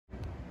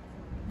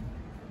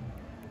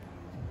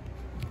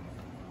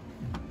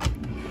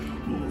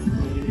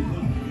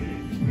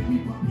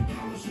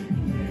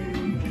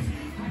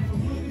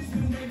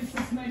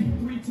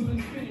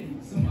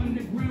Some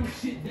underground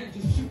shit that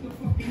just shook the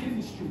fucking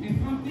industry.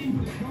 And Pumpkin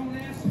with his grown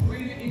ass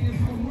greater in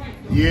his own right.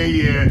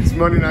 Yeah, it's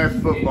Monday Night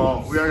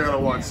Football. We all gotta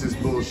watch this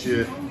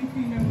bullshit.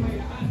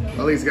 At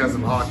least got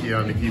some hockey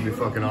on to keep me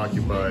fucking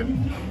occupied.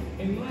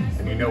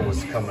 And you know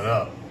what's coming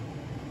up.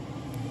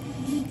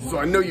 So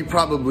I know you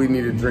probably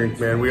need a drink,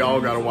 man. We all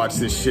gotta watch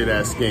this shit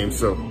ass game.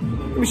 So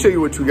let me show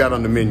you what we got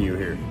on the menu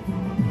here.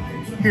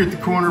 Here at the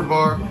Corner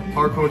Bar,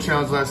 Hardcore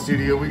Challenge Live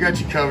Studio, we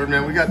got you covered,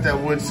 man. We got that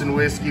Woodson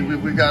whiskey.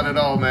 We got it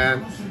all,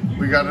 man.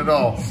 We got it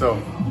all. So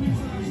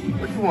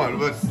what you want?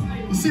 But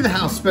you see the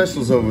house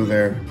specials over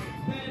there.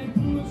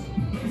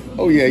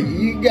 Oh yeah,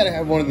 you gotta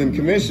have one of them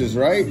commissions,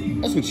 right?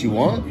 That's what you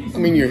want. I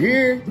mean, you're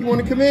here, you want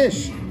a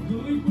commish.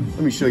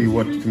 Let me show you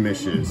what the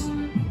commish is.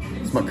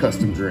 It's my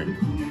custom drink.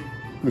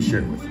 Let me share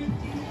it with you.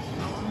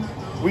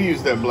 We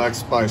use that black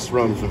spice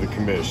rum for the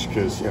commish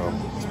because, you know,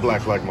 it's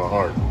black like my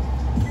heart.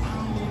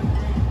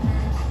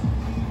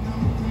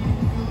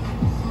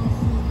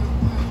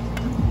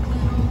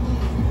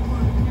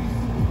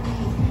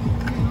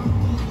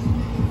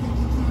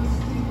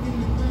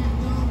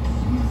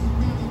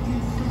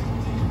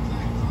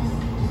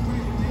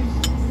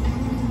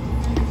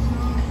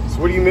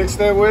 What do you mix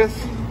that with?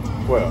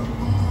 Well,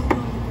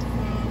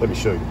 let me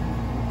show you.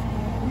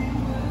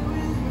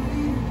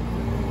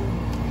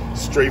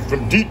 Straight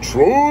from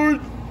Detroit.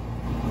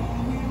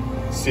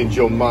 Send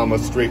your mama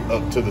straight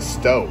up to the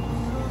stove.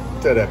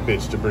 Tell that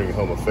bitch to bring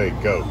home a fake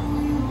goat.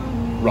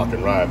 Rock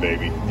and Rye,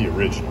 baby, the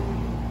original.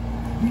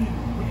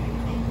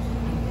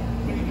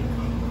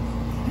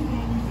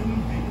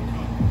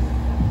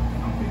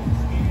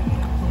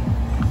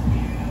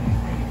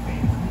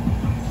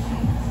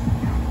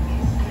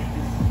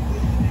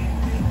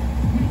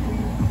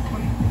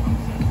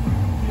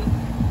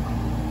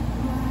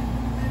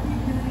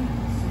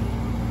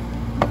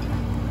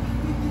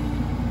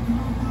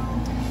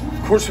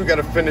 Of course, we got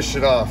to finish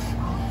it off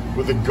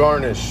with a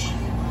garnish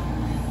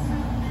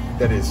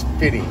that is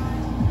fitting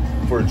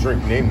for a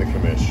drink named the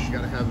commish.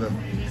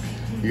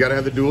 You gotta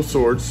have the dual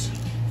swords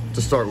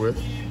to start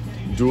with.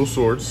 Dual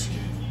swords.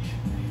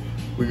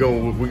 We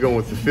go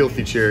with the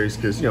filthy cherries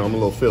because, you know, I'm a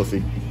little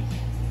filthy.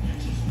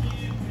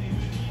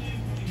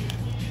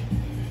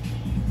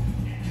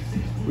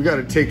 We got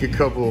to take a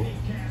couple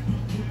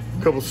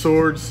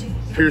swords,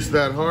 pierce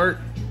that heart.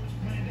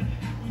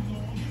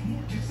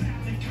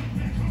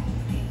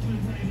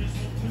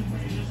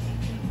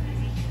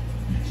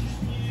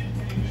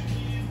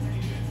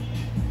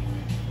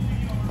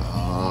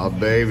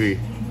 Baby,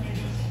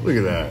 look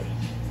at that.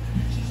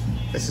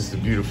 That's just a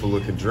beautiful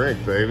looking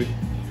drink, baby.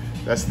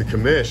 That's the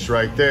commish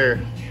right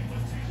there.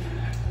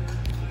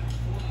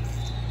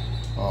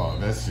 Oh,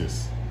 that's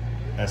just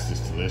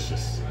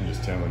delicious. I'm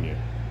just telling you.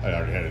 I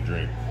already had a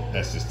drink.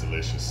 That's just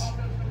delicious.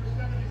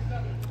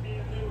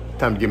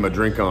 Time to get my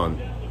drink on.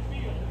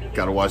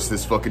 Gotta watch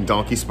this fucking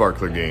Donkey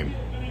Sparkler game.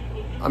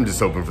 I'm just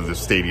hoping for the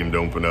stadium to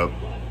open up.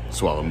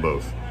 Swallow them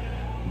both.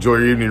 Enjoy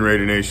your evening,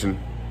 Raider Nation.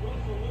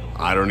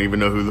 I don't even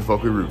know who the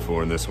fuck we root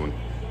for in this one.